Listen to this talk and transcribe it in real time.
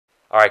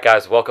Alright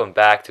guys, welcome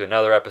back to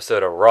another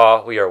episode of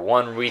Raw. We are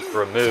 1 week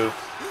removed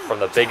from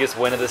the biggest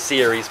win of the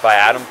series by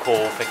Adam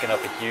Cole, picking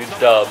up a huge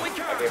dub.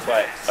 Okay,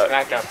 but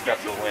SmackDown picked up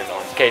the win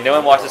on... Okay, no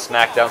one watches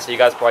SmackDown, so you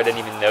guys probably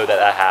didn't even know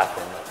that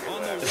happened.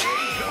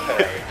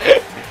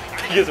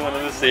 Biggest win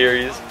of the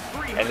series.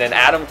 And then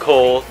Adam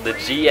Cole, the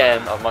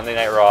GM of Monday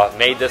Night Raw,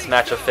 made this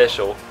match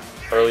official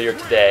earlier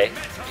today.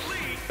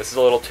 This is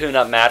a little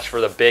tune-up match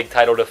for the big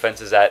title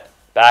defenses at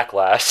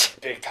Backlash.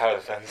 Big title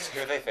defense.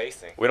 Who are they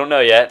facing? We don't know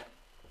yet.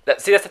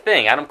 See, that's the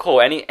thing. Adam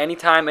Cole,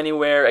 anytime,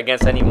 anywhere,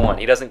 against anyone.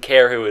 He doesn't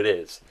care who it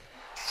is.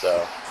 So.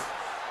 I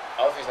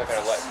hope he's not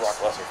going to let Brock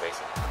Lesnar face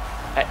him.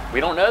 Hey,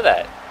 we don't know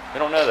that. We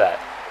don't know that.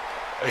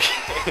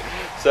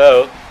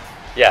 So,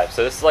 yeah.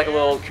 So this is like a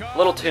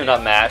little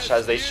tune-up match,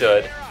 as they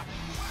should.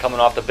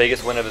 Coming off the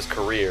biggest win of his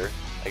career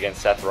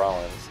against Seth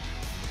Rollins.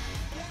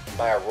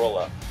 By a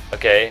roll-up.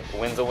 Okay,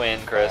 win's a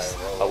win, Chris.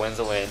 A win's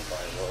a win.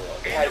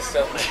 He had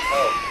so much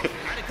help.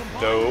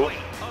 No.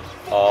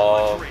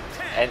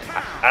 And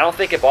I don't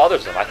think it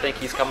bothers him. I think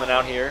he's coming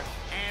out here.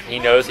 He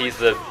knows he's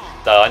the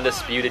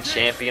undisputed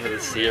champion of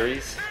the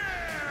series.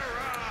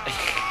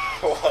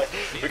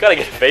 We gotta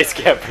get a face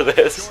cam for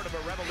this.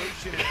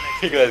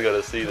 You guys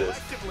gotta see this.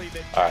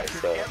 Alright,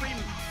 so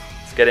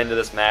let's get into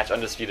this match.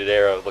 Undisputed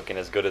Era looking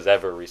as good as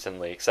ever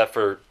recently, except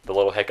for the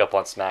little hiccup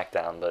on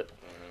SmackDown. But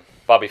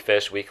Bobby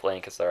Fish, weak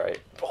link, it's alright.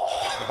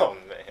 Oh,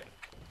 man.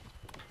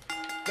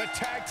 The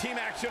tag team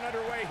action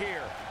underway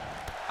here.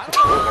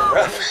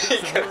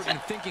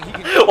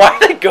 Why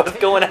are they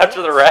going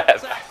after the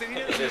ref?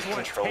 It's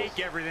control.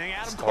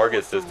 It's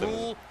target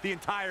system. The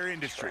entire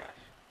industry.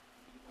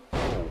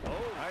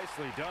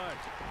 Nicely done.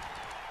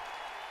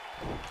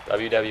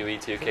 WWE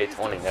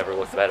 2K20 never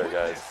looked better,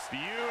 guys.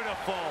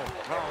 Beautiful.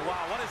 Oh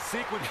wow, what a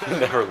sequence.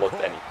 Never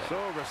looked anything. So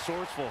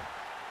resourceful.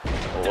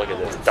 Oh, look at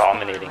this,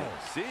 dominating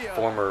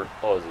former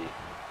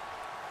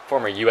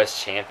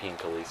U.S. champion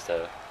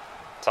Kalisto,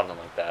 something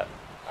like that.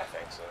 I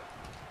think so.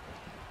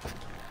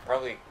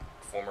 Probably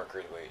former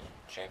cruiserweight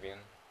champion.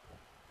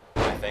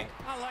 I think.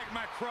 I like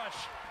my crush.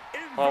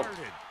 Well,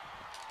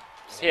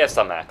 he has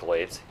some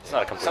accolades. He's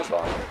not a complete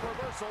bum.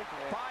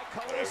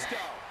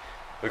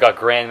 We got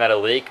Grand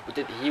Metalik.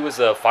 He was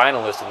a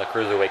finalist in the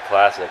Cruiserweight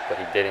Classic, but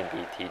he didn't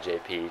beat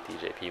TJP.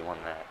 TJP won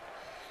that.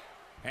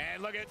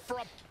 And look at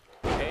from.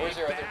 Where's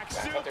there other? I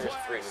thought there was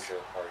 3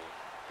 neutral party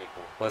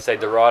people. Let's say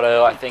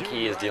Dorado. I think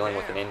he is dealing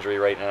with an injury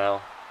right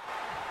now,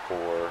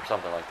 or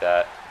something like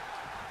that.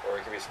 Or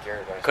he could be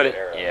scared by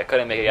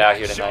couldn't make it out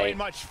here tonight.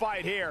 Much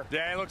fight here.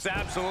 Yeah, he looks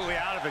absolutely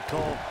out of it,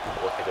 Cole.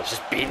 Look at this,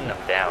 just beating him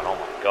down. Oh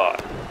my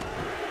god.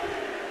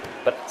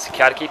 But you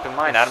gotta keep in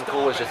mind, Adam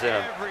Cole was just in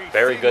a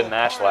very good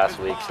match last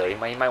week, so he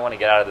might want to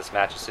get out of this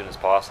match as soon as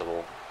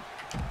possible.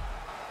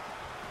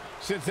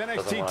 Since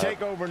NXT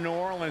TakeOver New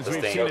Orleans,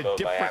 we've seen a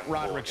different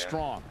Roderick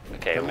Strong.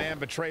 Okay. The man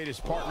betrayed his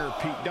partner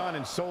Pete Dunne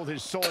and sold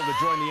his soul to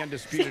join the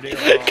Undisputed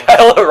Era.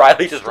 Kyle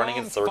O'Reilly just running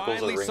in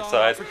circles at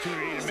ringside.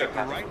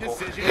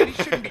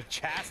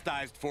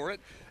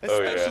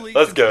 Oh yeah.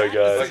 Let's go,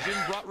 guys.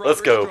 Let's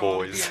go,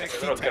 boys.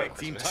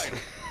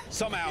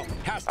 Somehow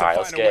has to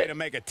find a way to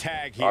make a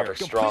tag here. Roderick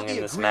Strong in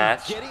this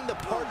match.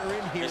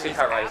 You see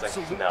Kyle O'Reilly's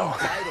like, no.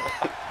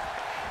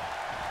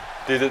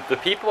 Dude, the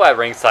people at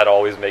ringside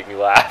always make me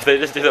laugh. They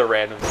just do the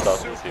random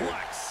stuff this year.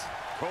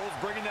 Cole's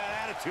bringing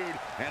that attitude,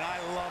 and I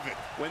love it.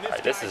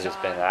 Right, this has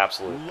just been an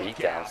absolute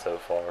beatdown so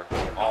far.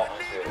 All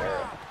Undisputed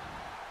Era.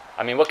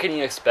 I mean, what can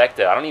you expect?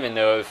 I don't even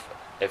know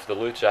if the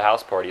Lucha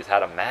House Party has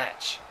had a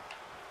match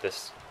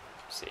this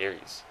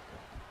series.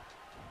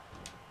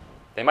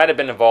 They might have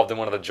been involved in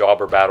one of the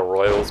Jobber Battle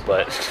Royals,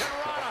 but...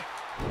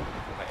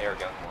 Eric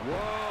Young.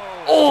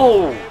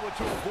 Oh!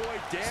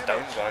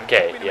 Stone.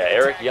 Okay, yeah,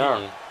 Eric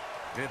Young.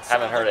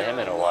 Haven't heard of him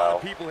in a while.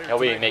 He'll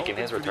be making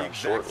his return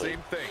shortly.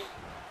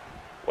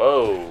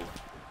 Whoa.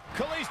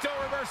 Kalisto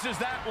reverses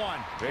that one.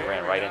 He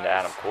ran right into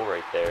Adam Cole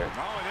right there.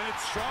 Oh, and then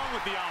it's strong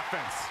with the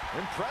offense.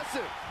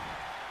 Impressive.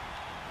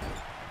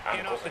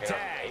 I'm off the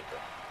tag.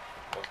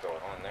 What's going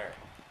on there?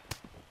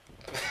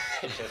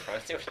 Just trying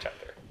to steal each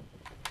other.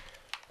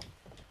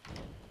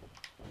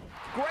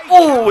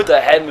 Oh, with the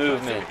head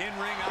movement.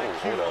 Oh,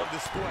 hold up.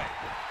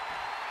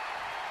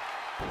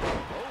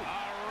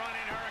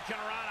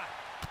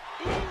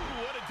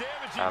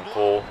 Adam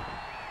Cole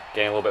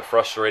getting a little bit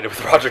frustrated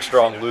with Roderick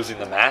Strong losing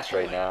the match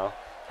right now.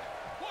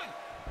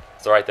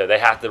 It's alright though, they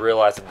have to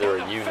realize that they're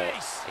a unit.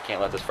 They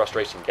can't let this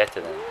frustration get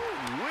to them.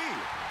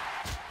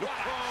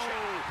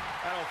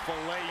 That'll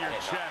fillet your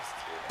chest.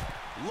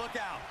 Look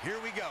out, here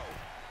we go.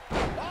 Oh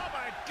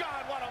my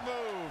god, what a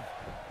move!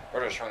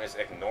 Roderick Strong is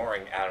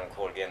ignoring Adam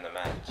Cole to get in the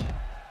match.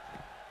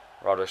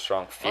 Roderick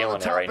Strong feeling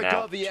it right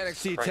now. Of the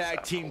NXT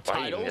tag team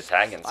titles,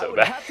 tagging so I would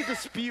bad. have to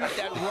dispute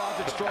that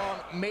Roderick Strong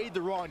made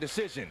the wrong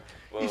decision.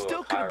 He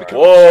still could have become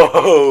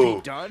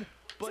Whoa! done,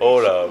 but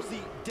Hold up. the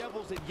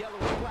Devils in yellow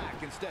and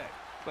black instead.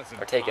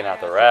 They're taking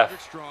out the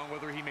ref.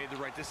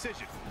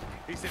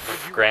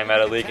 Grand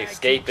Metalik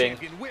escaping.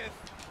 I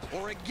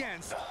I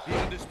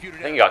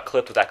think he got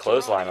clipped with that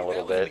clothesline a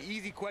little bit.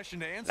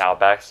 Now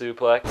back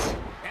suplex.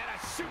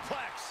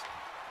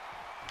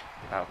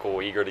 How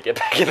cool, eager to get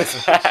back in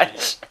this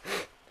match.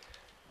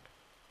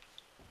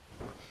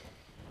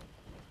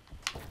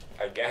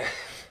 Again.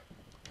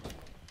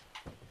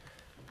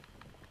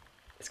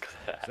 It's 'cause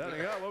of that.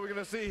 Setting up, what are we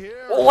gonna see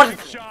here? Oh, what?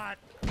 Big shot.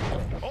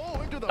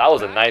 Oh, into the That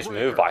was a nice backbreaker.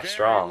 move by Very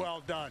Strong.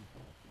 well done.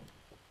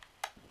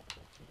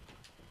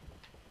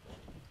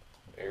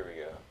 Here we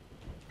go.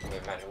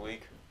 Wait, match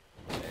week.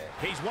 Yeah.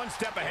 He's one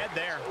step ahead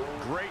there.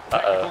 Great Uh-oh.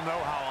 technical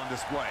know-how on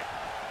display.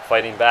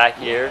 Fighting back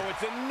here. Oh,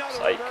 it's another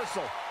Psych.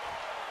 reversal.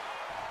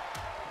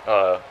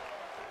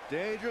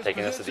 Dangerous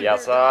Taking this to position the here,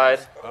 outside.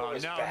 guys. Oh,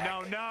 He's no, back.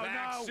 no, no,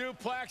 Back no.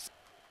 Suplex.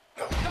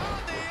 On the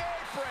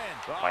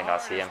apron. Might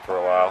not see him The for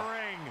a hardest while. part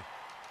of the ring.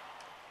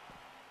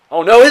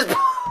 Oh no, his Yeah,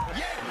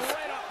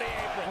 right off the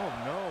apron. Oh,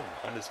 no.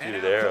 Undisputed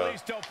And now Era.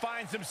 Kalisto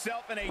finds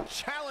himself in a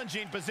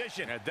challenging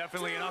position. Yeah,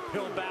 definitely an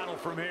uphill battle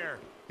from here.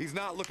 He's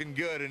not looking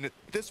good, and at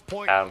this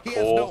point, Adam he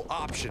has Cole no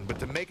option but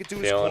to make it to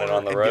his feeling it corner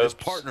on the and get his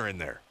ropes. partner in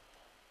there.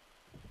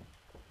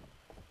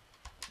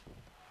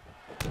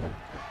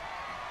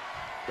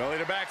 Belly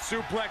to back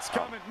suplex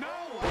coming. No.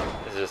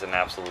 This is just an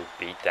absolute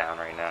beatdown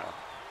right now.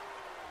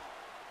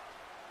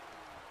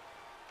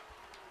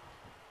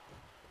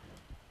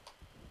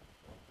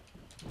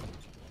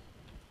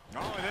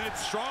 Oh, and then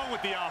it's Strong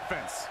with the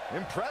offense.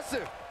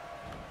 Impressive.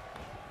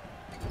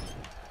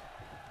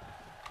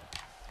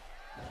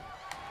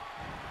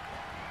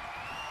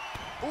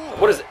 Ooh,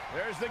 What is it?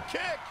 There's the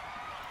kick.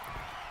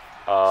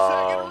 Second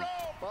row,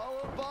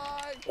 followed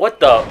by What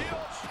the? the old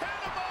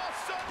Panama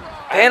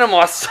Sunrise.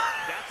 Panama. That's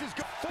his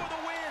go for the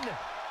win.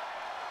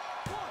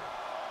 1,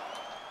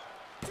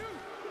 2,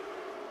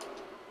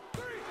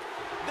 3.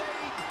 They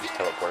did it.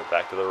 Teleport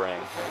back to the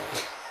ring.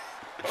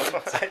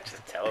 I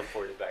just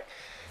teleported back.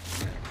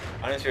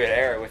 Undisputed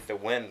Era with the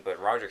win, but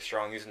Roderick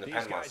Strong using the These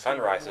Panama guys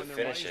Sunrise to win their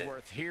finish money's it.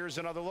 worth. Here's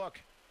another look.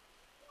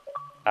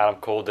 Adam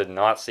Cole did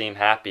not seem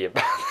happy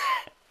about that.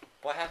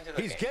 What happened to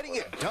the He's game? getting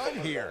it done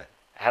here.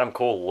 Adam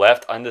Cole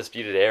left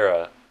Undisputed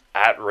Era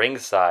at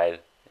ringside.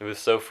 He was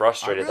so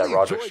frustrated I really that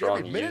Roderick enjoyed Strong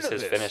every minute used of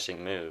his this.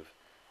 finishing move.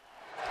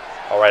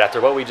 Alright, after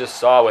what we just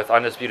saw with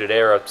Undisputed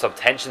Era, some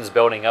tensions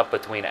building up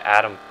between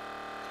Adam...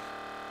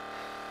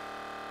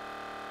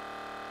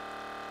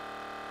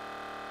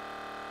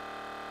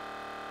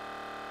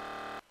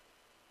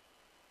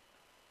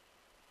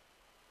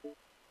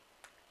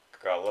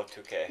 God, I love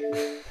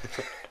 2K.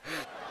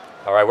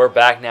 Alright, we're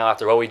back now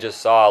after what we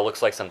just saw.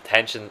 Looks like some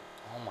tension...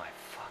 Oh my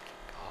fucking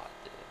god,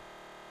 dude.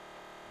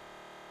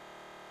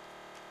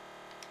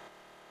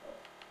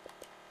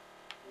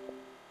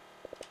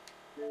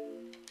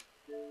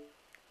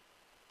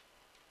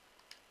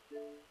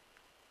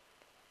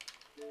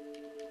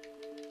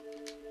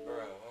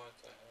 Bro, what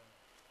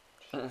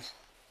the hell?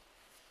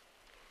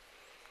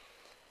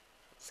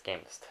 This game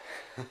is...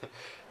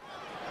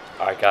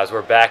 Alright guys,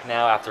 we're back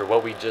now after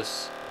what we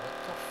just...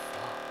 What the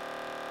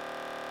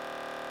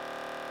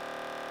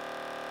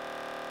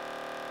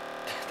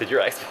fuck? Did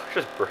your Xbox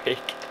just break?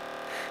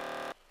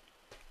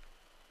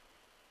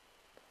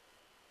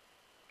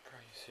 Bro,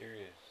 are you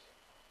serious?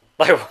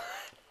 Like what?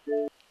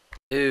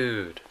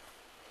 Dude.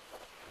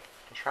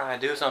 I'm trying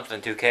to do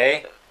something,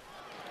 2K.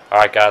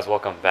 Alright guys,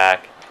 welcome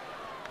back.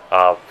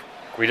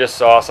 We just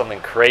saw something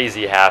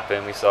crazy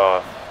happen. We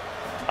saw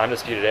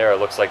Undisputed Era.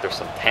 Looks like there's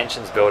some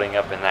tensions building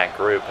up in that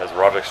group as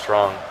Roderick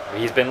Strong,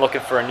 he's been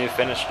looking for a new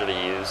finisher to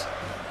use.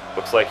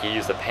 Looks like he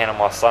used the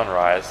Panama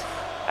Sunrise.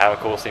 Adam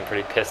Cole seemed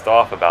pretty pissed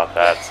off about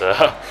that, so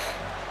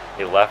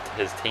he left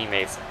his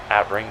teammates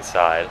at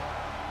ringside.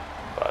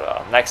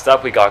 But next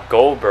up we got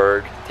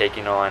Goldberg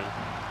taking on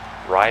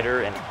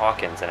Ryder and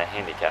Hawkins in a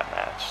handicap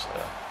match.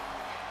 So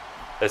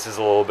this is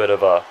a little bit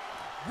of a,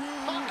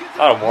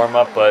 not a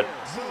warm-up, but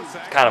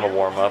kind of a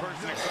warm-up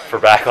for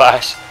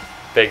Backlash.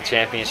 Big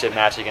championship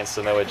match against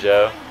Samoa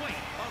Joe.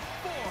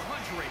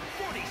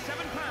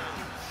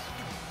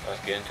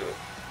 Let's get into it.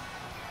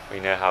 We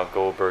know how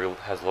Goldberg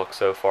has looked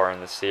so far in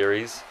the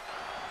series.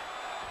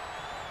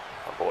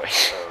 Oh boy.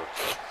 So,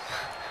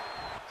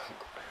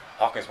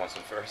 Hawkins wants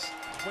him first.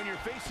 When you're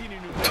facing a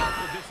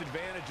numerical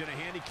disadvantage in a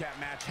handicap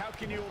match, how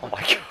can you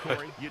overcome it,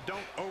 Corey? You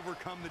don't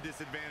overcome the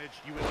disadvantage,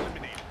 you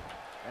eliminate it.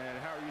 And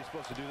how are you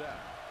supposed to do that?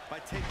 By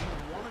taking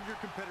one of your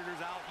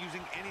competitors out using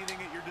anything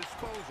at your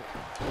disposal.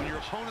 When your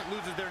opponent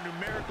loses their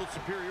numerical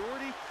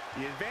superiority,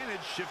 the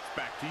advantage shifts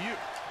back to you.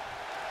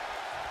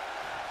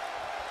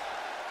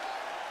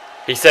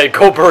 He said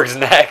Goldberg's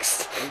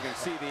next. You can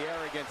see the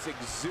arrogance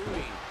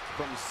exuding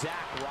from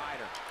Zack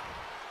Ryder.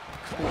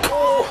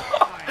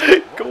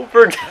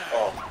 Goldberg.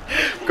 Oh,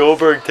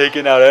 Goldberg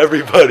taking out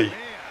everybody.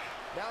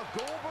 Now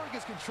Goldberg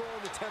is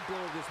controlling the tempo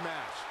of this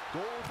match.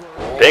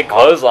 Goldberg. Big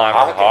clothesline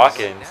from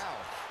Hawkins.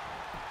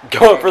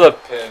 Going for the...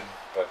 pin,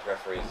 but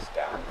referee's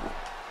down.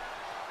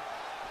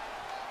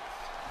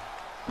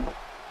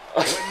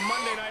 When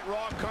Monday Night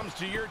Raw comes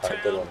to your town,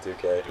 good one,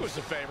 2K. do us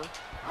a favor.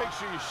 Make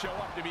sure you show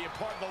up to be a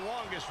part of the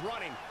longest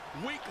running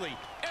weekly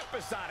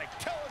episodic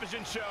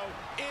television show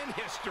in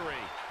history.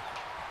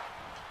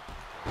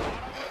 On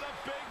with a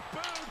big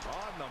boot.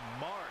 On the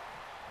mark.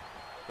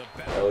 The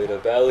Belly to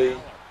belly.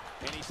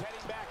 And he's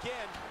heading back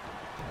in.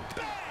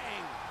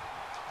 Bang!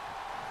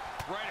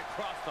 right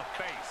across the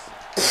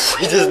face.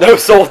 He just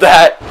no-sold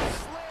that.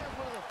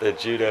 The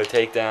judo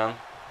takedown.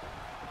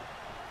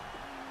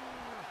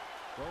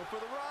 Going for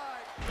the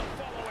ride. The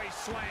follow-away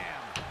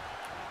slam.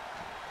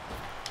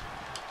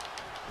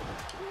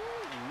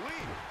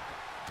 Ooh-wee.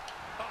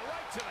 A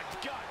right to the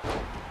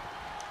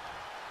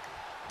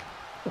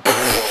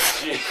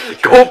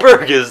gut.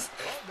 Goldberg is...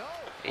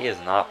 He is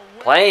not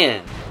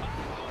playing. Into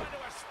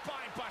a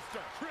spine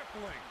buster.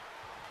 Crippling.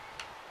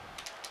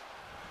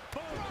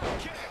 Boom.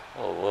 Kick.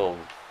 Oh, little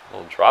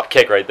drop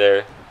kick right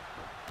there.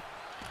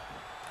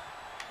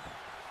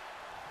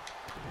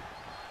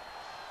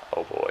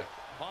 Oh boy.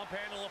 Pump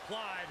handle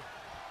applied.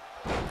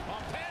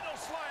 Pump handle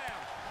slam.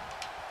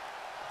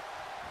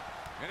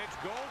 And it's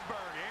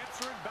Goldberg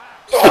answering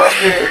back.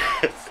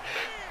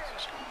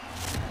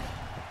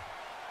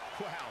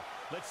 Wow,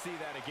 let's see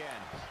that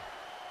again.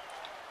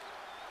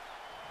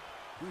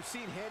 We've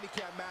seen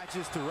handicap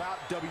matches throughout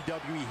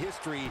WWE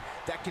history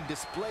that can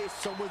display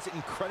someone's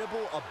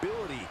incredible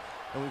ability.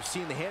 And we've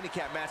seen the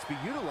handicap match be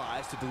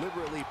utilized to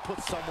deliberately put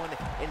someone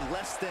in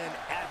less than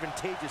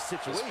advantageous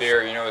situations.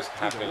 Spear, you know what's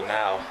happening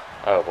now.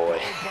 Oh boy.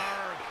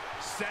 Goldberg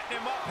setting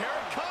him up. Here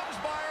it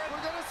comes, Byron.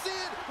 We're gonna see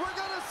it! We're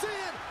gonna see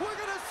it! We're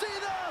gonna see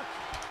that!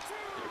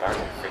 Byron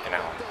freaking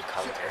out on the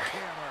commentary.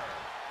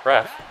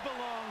 Ref. That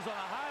belongs on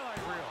a highlight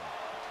reel.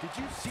 Did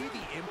you see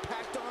the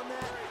impact on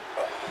that?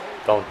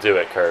 Don't do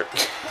it, Kurt.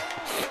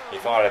 He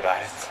thought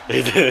about it.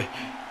 He did.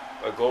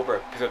 But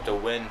Goldberg picked up the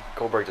win.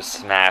 Goldberg just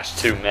smashed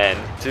two men.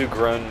 Two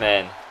grown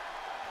men.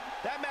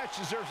 That match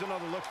deserves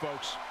another look,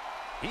 folks.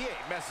 He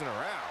ain't messing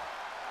around.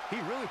 He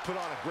really put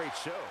on a great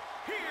show.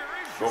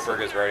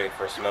 Goldberg is ready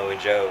for Samoa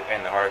Joe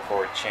and the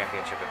Hardcore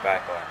Championship at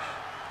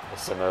Backlash.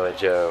 Samoa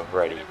Joe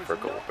ready for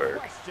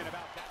Goldberg.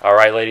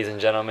 Alright, ladies and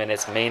gentlemen,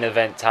 it's main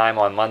event time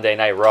on Monday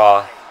Night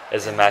Raw.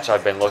 This is a match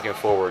I've been looking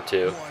forward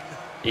to.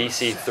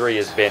 EC3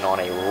 has been on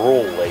a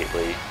roll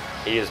lately.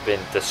 He has been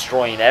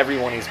destroying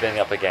everyone he's been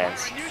up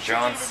against.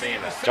 John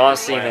Cena. John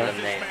Cena,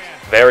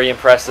 very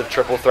impressive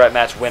triple threat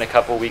match win a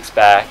couple weeks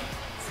back.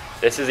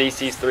 This is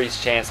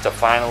EC3's chance to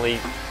finally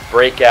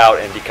break out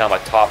and become a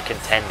top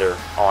contender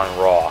on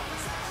Raw.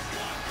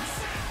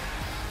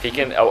 If he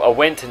can, a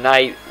win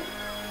tonight,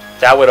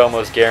 that would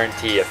almost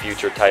guarantee a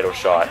future title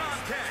shot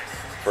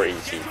for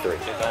EC3.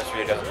 If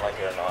he doesn't like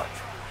it or not.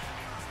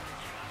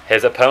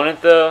 His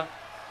opponent, though,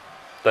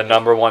 the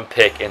 #1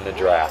 pick in the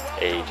draft,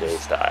 AJ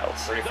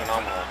Styles. Pretty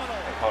phenomenal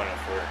opponent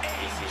for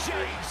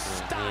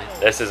EC3.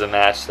 This is a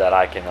match that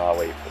I cannot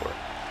wait for.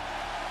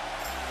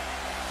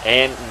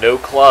 And no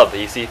club.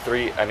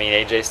 EC3, I mean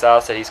AJ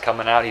Styles said he's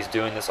coming out. He's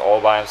doing this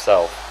all by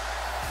himself.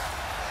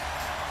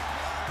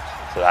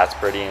 So that's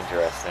pretty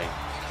interesting.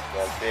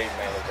 Got big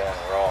main event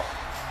Raw.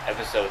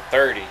 Episode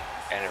 30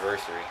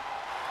 anniversary.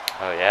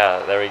 Oh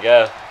yeah, there we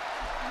go.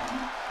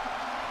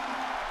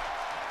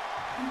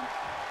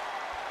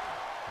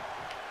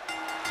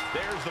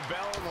 There's the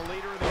bell and the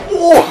leader of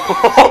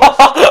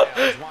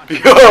the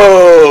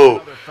Yo!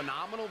 Another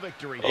phenomenal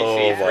victory.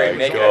 Oh my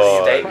making a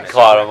god, statement.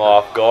 caught him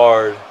off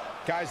guard.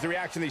 Guys, the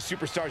reaction these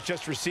superstars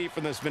just received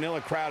from this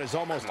Manila crowd is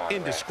almost Come on,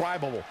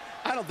 indescribable.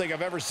 I don't think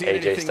I've ever seen AJ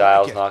anything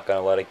Styles like it. not going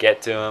to let it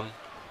get to him.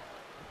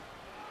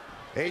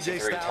 AJ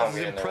Styles Styles is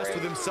is in the impressed ring.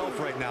 with himself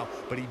right now,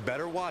 but he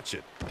better watch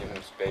it. Give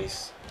him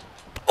space.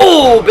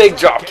 Oh, big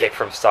drop kick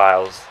from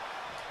Styles.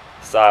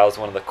 Styles,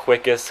 one of the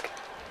quickest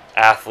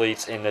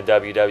athletes in the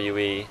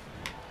WWE.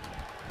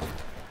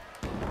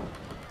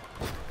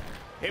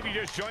 If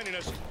you're just joining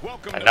us,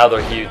 welcome Another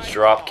to huge Monday Night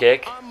drop Raw.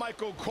 kick. I'm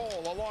Michael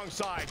Cole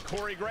alongside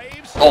Corey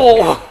Graves.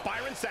 Oh! and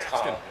Byron Come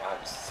Saxton.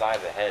 on, side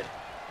of the head.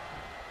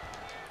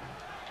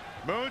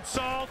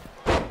 Moonsault.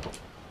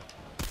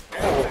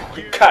 Oh,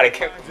 you gotta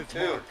kick him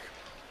too.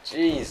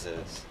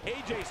 Jesus.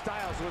 AJ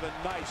Styles with a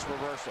nice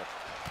reversal.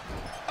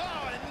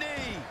 Oh, a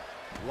knee.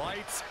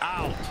 Lights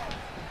out.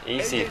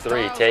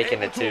 EC3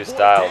 taking it to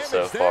Styles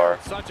so far.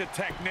 Such a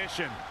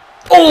technician.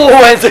 Oh,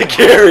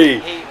 Enziguri! I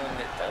hate when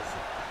it does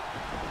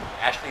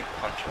it. Ashley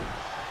punch him.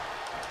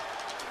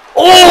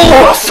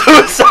 Oh,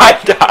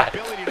 suicide dive!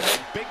 Ability to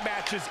make big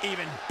matches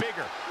even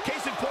bigger.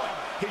 Case in point,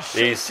 his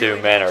These two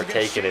Shakespeare men are match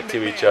against taking it Shane to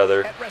McMahon each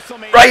other. at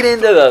WrestleMania Right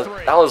into the...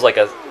 33. That was like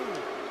a...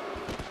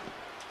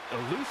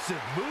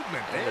 Elusive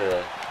movement into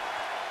there.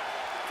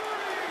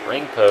 the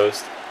ring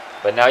post.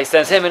 But now he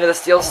sends him into the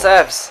steel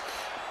steps.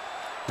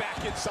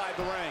 Back inside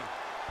the ring.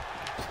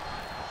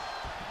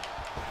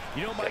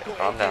 You know, Michael,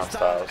 calm AJ down,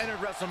 Styles Styles. entered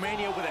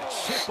WrestleMania with a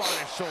chip on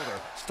his shoulder.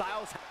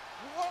 Styles.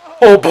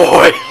 Oh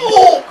boy!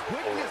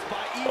 Quickness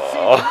by EC.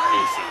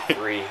 Oh.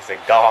 EC3 is a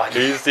god.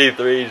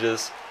 EC3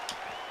 just...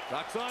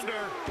 Ducks under.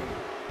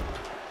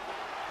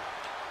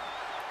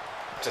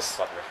 Just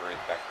slap referee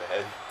back of the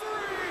head.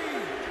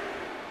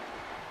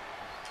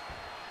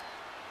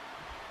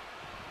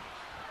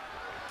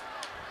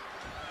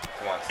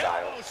 Come on,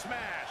 Styles. Elbow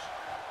smash.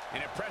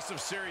 An impressive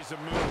series of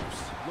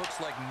moves. Looks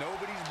like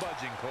nobody's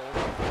budging, Cole.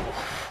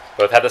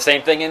 Both had the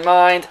same thing in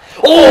mind.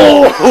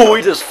 Oh!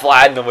 We just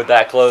flattened him with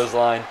that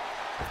clothesline.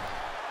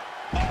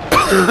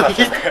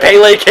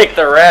 Pele kicked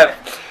the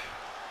ref.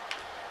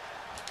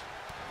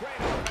 Great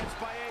offense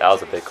That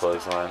was a big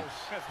clothesline.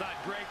 That's not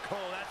great, Cole.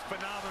 That's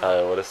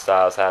phenomenal. What does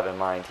Styles have in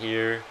mind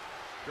here?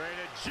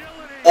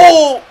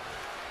 Oh!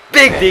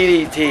 Big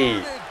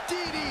DDT!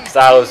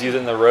 Styles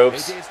using the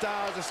ropes. AJ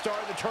Styles is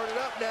starting to turn it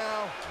up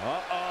now.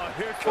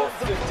 Here comes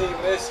the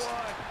 450 missed.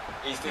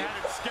 Easy.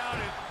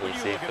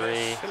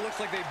 EC3. It looks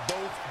like they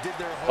both did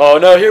their Oh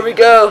no, here we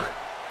go.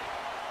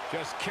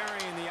 Just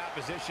carrying the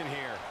opposition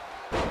here.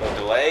 No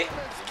delay. You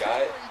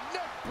got it.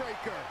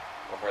 Neckbreaker.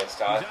 Go for the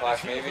Styles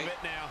Clash, maybe.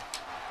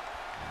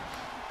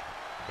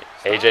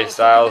 AJ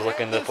Styles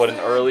looking to put an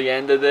early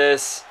end to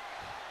this.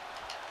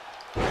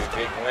 Big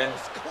win.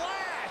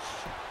 Clash.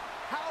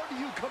 How do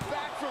you come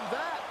back from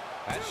that?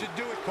 That should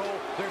do it, Cole.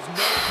 There's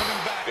no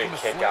coming back Big from a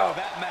kick swing out. of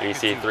that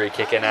magnitude. EC3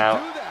 kicking out,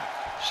 Do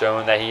that.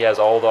 showing that he has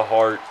all the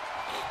heart.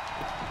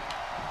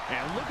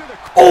 And look at the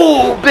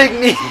Oh, big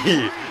knee!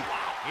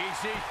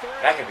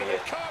 EC3. That could be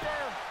it.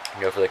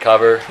 Go for the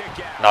cover.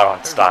 Not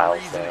on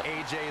Styles, There's a though.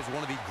 reason AJ is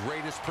one of the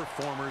greatest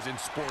performers in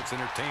sports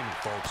entertainment,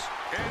 folks.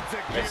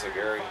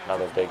 Misaguri.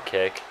 Another big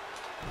kick.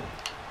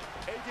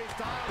 AJ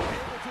Styles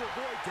able to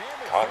avoid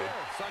damage. Caught him.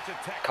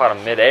 Caught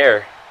him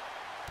midair.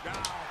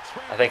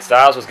 I think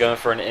Styles was going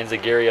for an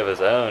enziguri of his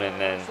own, and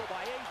then,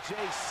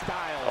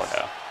 oh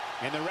no.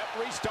 And the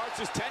referee starts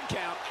his 10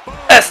 count. Boom.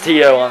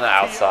 STO on the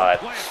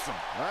outside.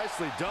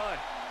 Nicely done.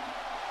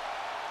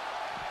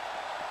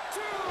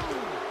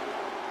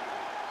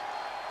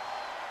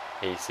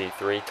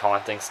 EC3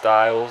 taunting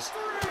Styles.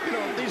 You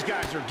know, these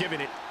guys are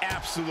giving it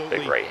absolutely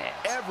Big right hands.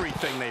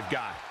 everything they've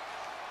got.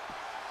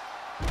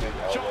 Big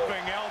elbow.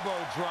 Jumping elbow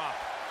drop.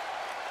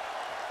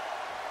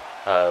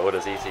 What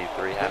does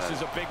EC3 This is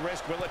have? a big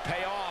risk. Will it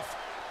pay off?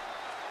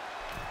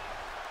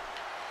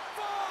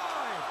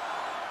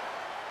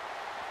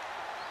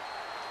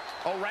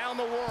 Around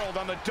the world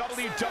on the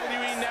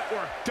WWE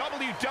Network,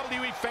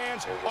 WWE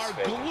fans are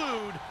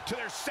glued to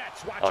their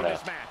sets watching no.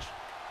 this match.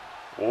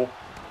 Oh,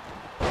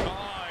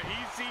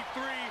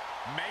 EC3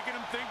 making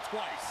him think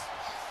twice.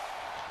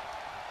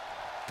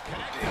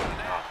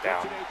 Knocked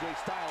down. AJ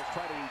Styles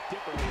try to do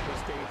differently at this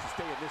stage to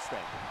stay in this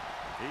thing.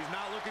 He's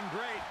not looking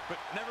great, but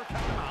never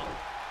count him out.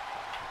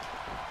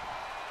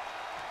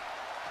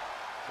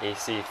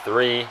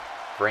 EC3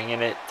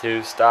 bringing it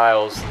to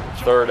Styles.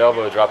 Third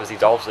elbow drop. Is he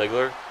Dolph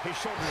Ziggler? His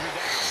shoulders are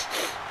down.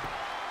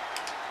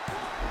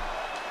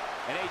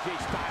 And AJ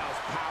Styles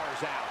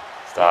powers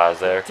out. Styles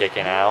there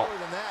kicking out. More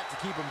than that to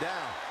keep him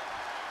down.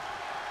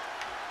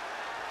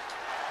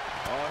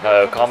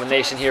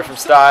 Combination here from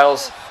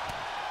Styles.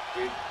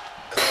 Dude,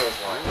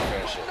 clothesline to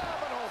finish it.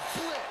 Phenomenal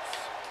blitz.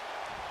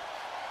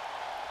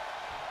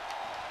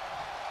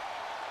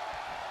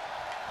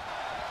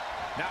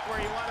 Not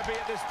where you want to be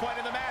at this point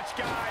in the match,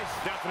 guys.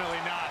 Definitely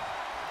not.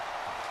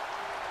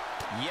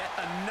 Yet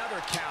another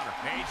counter.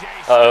 AJ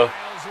Uh-oh.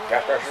 Styles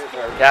Calf rolls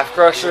crusher. Calf He's in the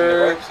crusher.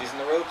 ropes. He's in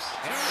the ropes.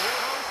 and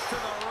rolls to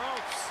the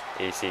ropes.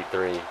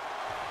 EC3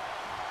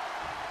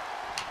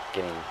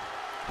 getting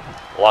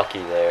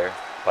lucky there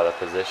by the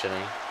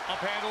positioning. Up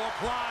handle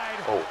applied.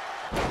 Oh,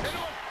 Into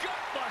a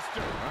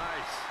gutbuster.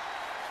 Nice.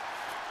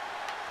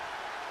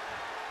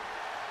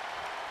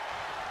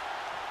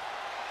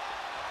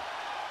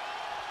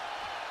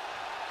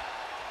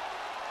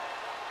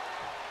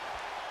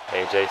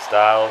 AJ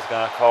Styles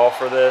gonna call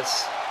for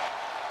this.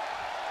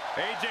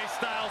 AJ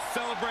Styles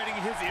celebrating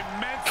his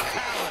immense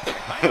talent.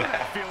 I know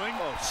that feeling.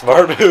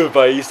 Smart move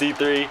by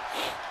EC3.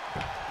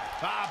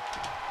 Ah,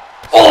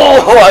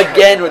 Oh,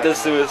 again with the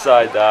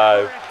suicide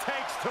dive. whatever it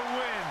takes to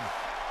win.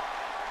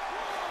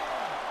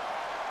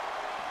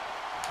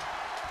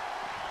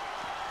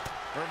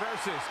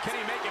 Reverses. Can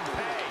he make him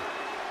pay?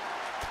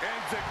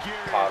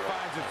 Enziguri Caught him.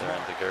 finds its Another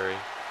mark. enziguri.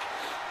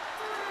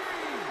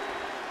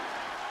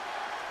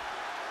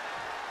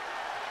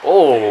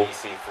 Oh,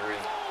 EC3.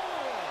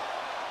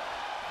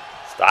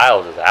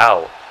 Styles is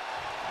out.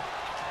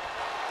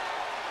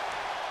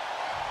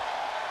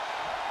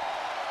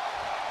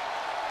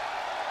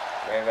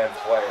 Main event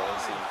player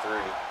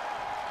EC3.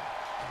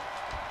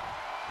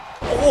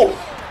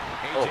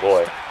 Oh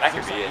boy. That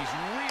could be it. He's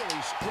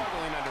really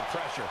struggling under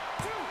pressure.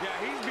 Yeah,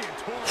 he's being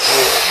torn.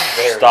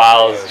 Very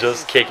Styles close.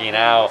 just kicking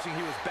out. He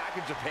was back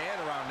in Japan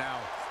around now.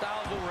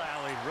 Styles will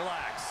rally.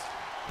 Relax.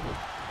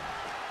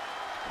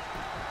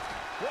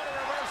 What a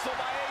reversal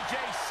by AJ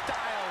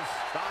Styles.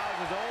 Styles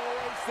is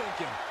always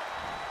thinking.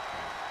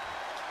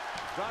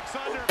 Ducks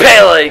under.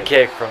 Pele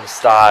kick from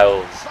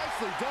Styles.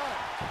 Nicely done.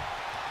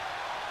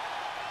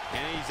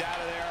 And he's out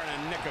of there in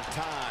a nick of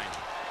time.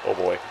 Oh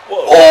boy.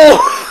 Whoa.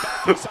 Oh!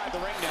 Back inside the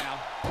ring now.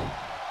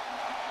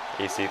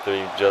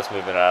 EC3 just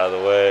moving out of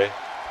the way.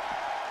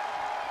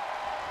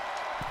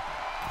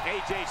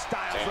 AJ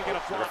Styles looking to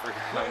flop. Referee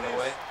in the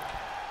way.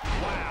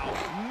 Wow,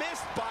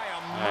 missed by a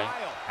right.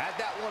 mile. Had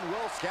that one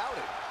well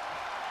scouted.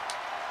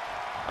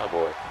 Oh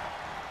boy.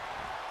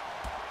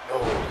 Oh,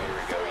 here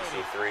we go.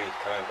 EC3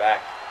 coming back.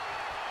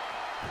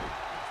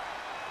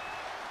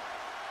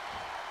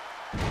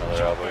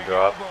 Another elbow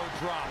drop. Elbow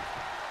drop.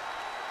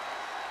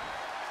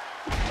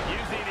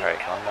 Using the All right,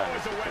 calm down, elbow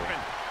as a EC3. weapon.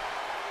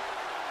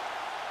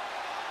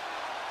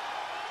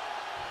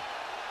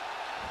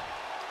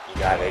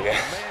 Got it again.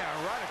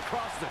 Man, right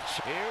across the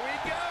Here we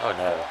go. Oh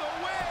no.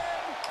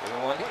 Even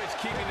one? What is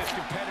keeping this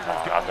competitor Oh,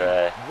 going? not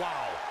today.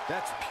 Wow,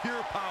 that's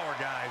pure power,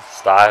 guys.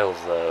 Styles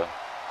though.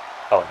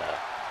 Oh no.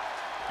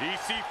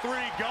 EC3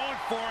 going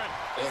for it.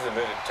 This is the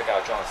move that took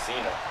out John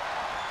Cena.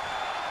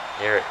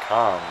 Here it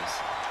comes.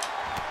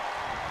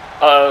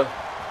 Uh-oh.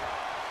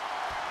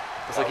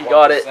 Looks like he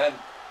got it. 1%.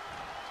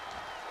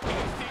 In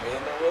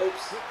the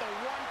ropes. With the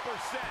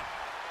 1%.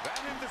 That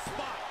in the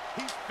spot.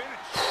 He's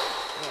finished.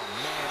 Oh,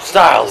 man.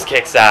 Styles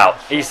kicks out.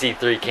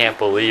 EC3 can't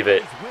believe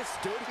it. He's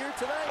withstood here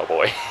tonight. Oh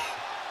boy.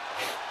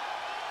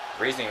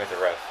 Reasoning with the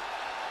ref.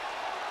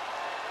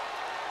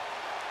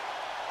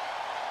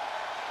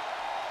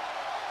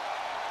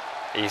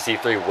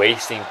 EC3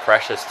 wasting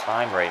precious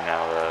time right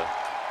now though.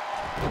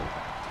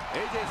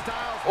 AJ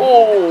Styles.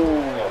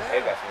 Oh! No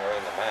payback from early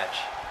in the match.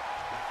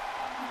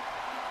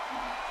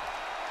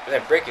 But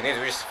then breaking news,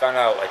 we just found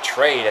out a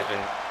trade has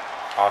been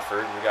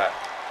offered. We got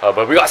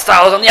But we got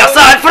Styles on the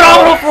outside.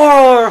 Phenomenal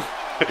forearm!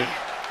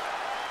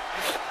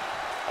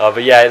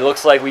 But yeah, it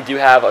looks like we do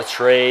have a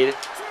trade.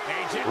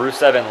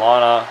 Rusev and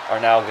Lana are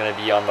now going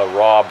to be on the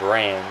Raw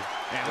brand.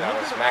 and on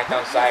the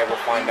SmackDown side. We'll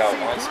find out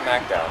on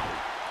SmackDown.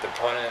 The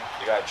opponent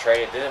you got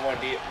traded didn't want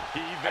to be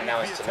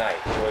announced tonight.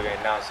 We're going to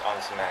announce on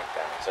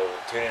SmackDown. So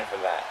tune in for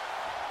that.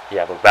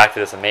 Yeah, but back to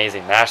this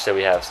amazing match that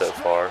we have so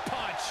far.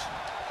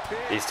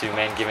 These two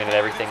men giving it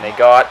everything they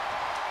got.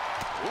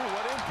 Ooh,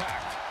 what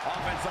impact.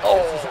 Offense like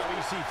Oh. this is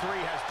how EC3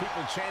 has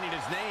people chanting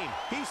his name.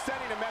 He's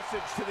sending a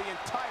message to the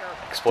entire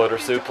Exploder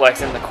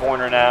suplex in the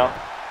corner now.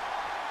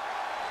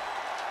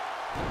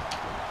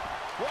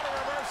 What a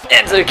reversal.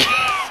 Into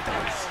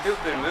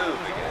Stupid move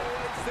again.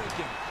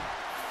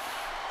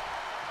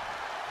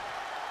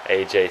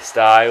 AJ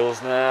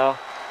Styles now.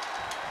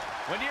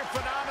 When you're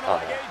phenomenal Oh,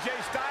 like no.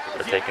 AJ Styles,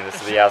 They're you taking have this to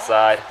to the show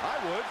outside. off.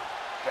 I would.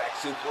 Back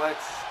suplex.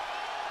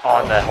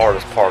 On the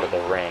hardest part of the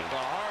ring. The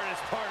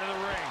hardest part of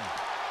the ring.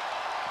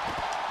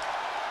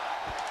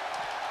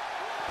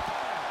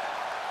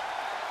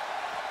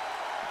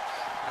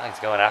 Now he's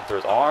going after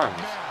his arms.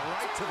 Now,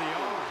 right to the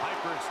arm.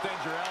 Hyperextend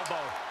your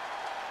elbow.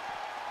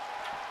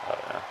 I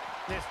don't know.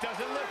 This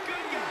doesn't look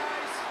good,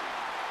 guys.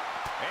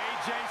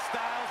 AJ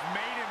Styles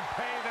made him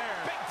pay there.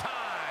 Big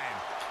time.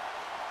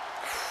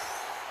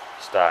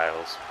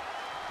 Styles.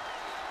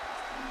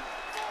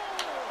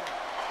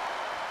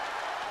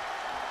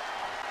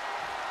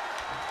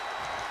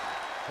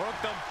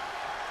 Hooked him.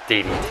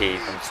 DDT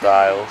from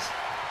Styles.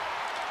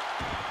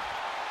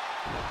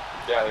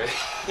 Yeah,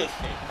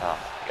 Oh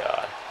my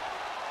god.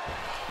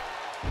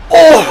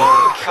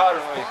 Oh! God,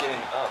 I'm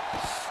getting up.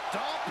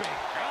 Stomping.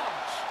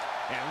 Ouch.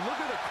 And look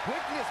at the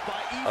quickness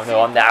by EC3. Oh no,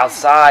 on the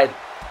outside.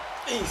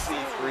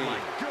 EC3. My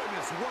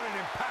goodness, what an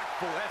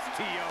impactful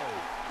STO.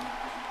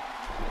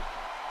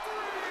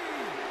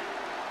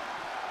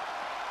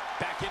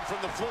 Back in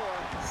from the floor.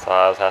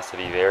 Styles has to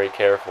be very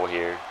careful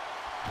here.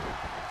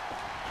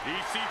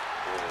 EC.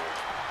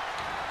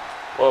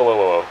 Whoa, whoa,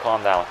 whoa, whoa.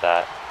 Calm down with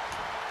that.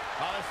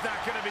 Oh, it's not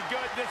going to be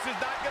good. This is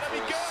not going to be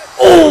good.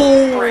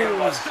 Oh!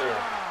 Brainbuster.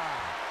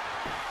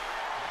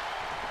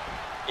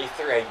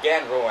 E3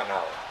 again rolling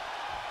out.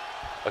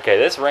 Okay,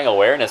 this ring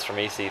awareness from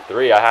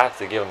EC3, I have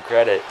to give him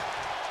credit.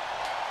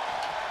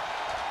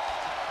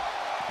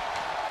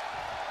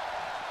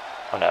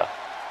 Oh no.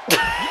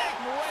 Yank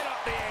right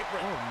off the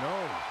apron. Oh no.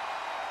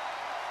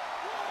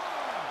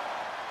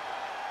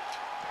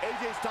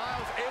 AJ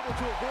Styles able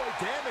to avoid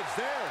damage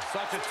there.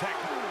 Such a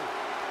technique.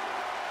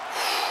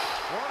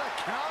 What a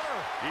counter.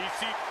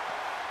 EC.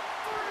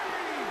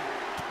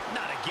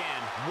 Not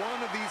again.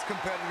 One of these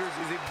competitors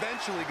is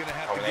eventually going to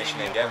have to Combination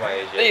gain the again upper by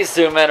hand. AJ. These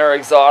two men are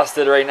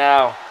exhausted right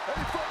now. A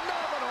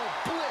phenomenal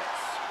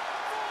blitz.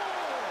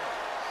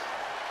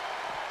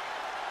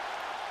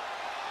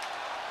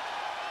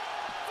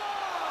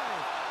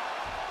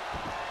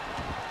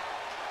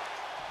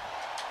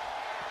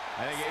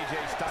 I think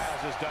AJ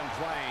Styles is done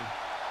playing.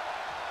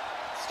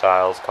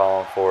 Styles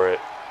calling for it.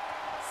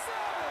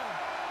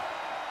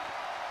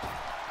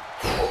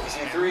 Oh,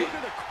 EC3. Look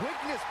at the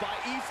quickness by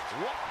East.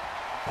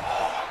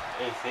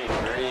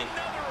 EC3.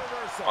 Another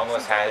reversal.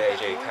 Almost had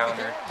AJ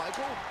countered.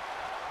 Michael.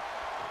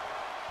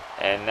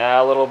 And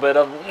now a little bit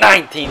of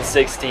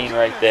 1916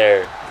 right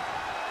there.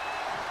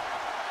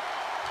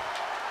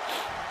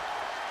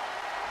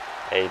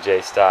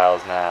 AJ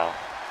Styles now.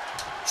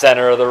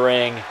 Center of the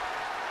ring.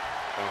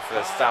 Going for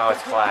the Styles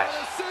clash.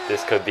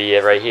 This could be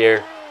it right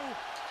here.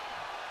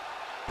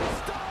 Styles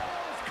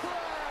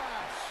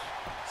clash.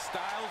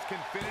 Styles can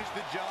finish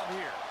the job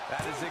here.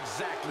 That is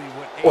exactly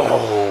what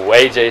Oh,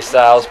 AJ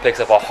Styles picks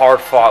up a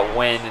hard-fought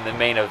win in the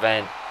main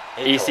event.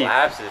 He EC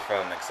collapses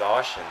from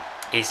exhaustion.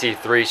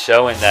 EC3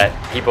 showing that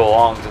he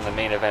belongs in the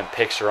main event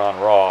picture on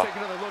Raw. Take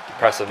another look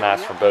Impressive back at match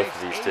what from both makes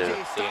of these two.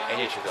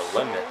 AJ took the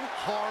limit. so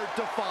hard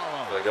to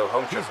follow. So they go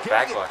home trip He's for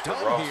getting backlash it to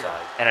done Raw here.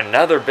 side. And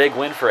another big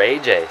win for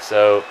AJ.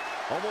 So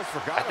Almost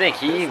forgot I think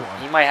about he this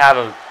one. might have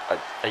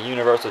a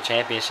Universal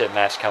Championship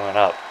match coming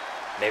up.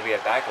 Maybe a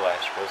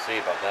backlash. We'll see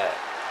about that.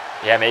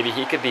 Yeah, maybe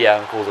he could be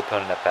Adam Cole's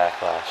opponent at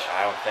Backlash.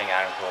 I don't think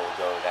Adam Cole will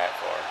go that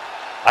far.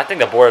 I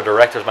think the board of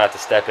directors might have to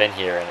step in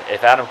here, and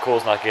if Adam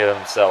Cole's not giving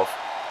himself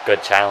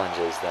good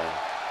challenges, then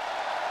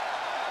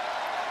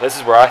this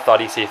is where I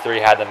thought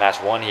EC3 had the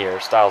match won here.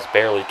 Styles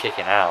barely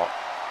kicking out.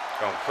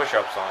 Going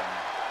push-ups on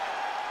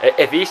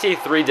If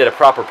EC3 did a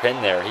proper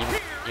pin there,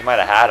 he might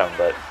have had him,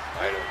 but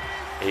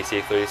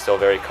EC3 is still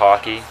very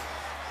cocky.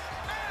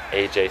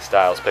 AJ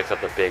Styles picks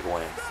up the big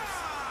win.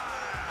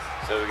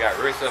 So we got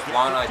Rusev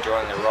Lana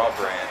joining the Raw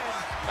brand.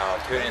 Now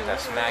tune in to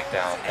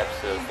SmackDown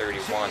episode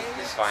 31 to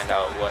find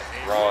out what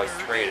Raw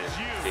traded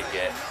to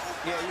get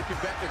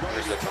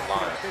Rusev and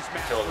Lana.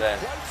 Until then,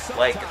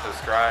 like and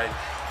subscribe.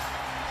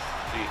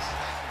 Peace.